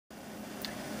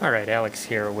Alright, Alex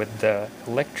here with the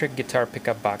electric guitar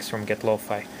pickup box from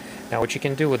GetLoFi. Now what you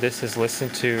can do with this is listen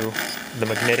to the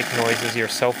magnetic noises your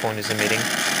cell phone is emitting.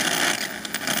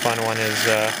 Fun one is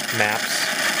maps.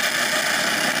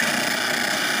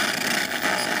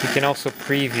 You can also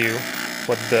preview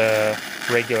what the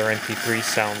regular MP3s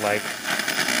sound like.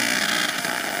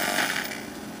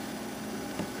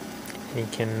 And you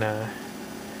can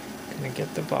kind of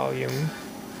get the volume.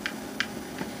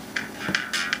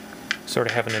 Sort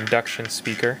of have an induction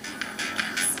speaker.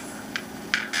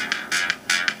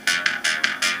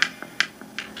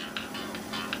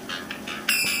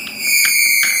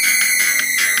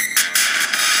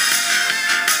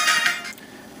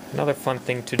 Another fun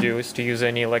thing to do is to use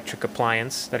any electric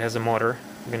appliance that has a motor.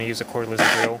 I'm going to use a cordless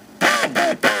drill.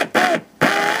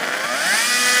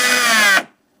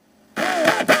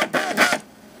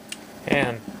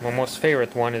 And my most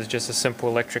favorite one is just a simple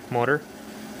electric motor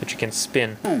that you can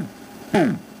spin.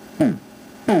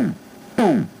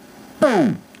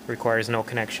 Requires no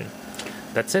connection.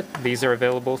 That's it. These are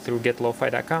available through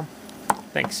GetLoFi.com.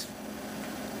 Thanks.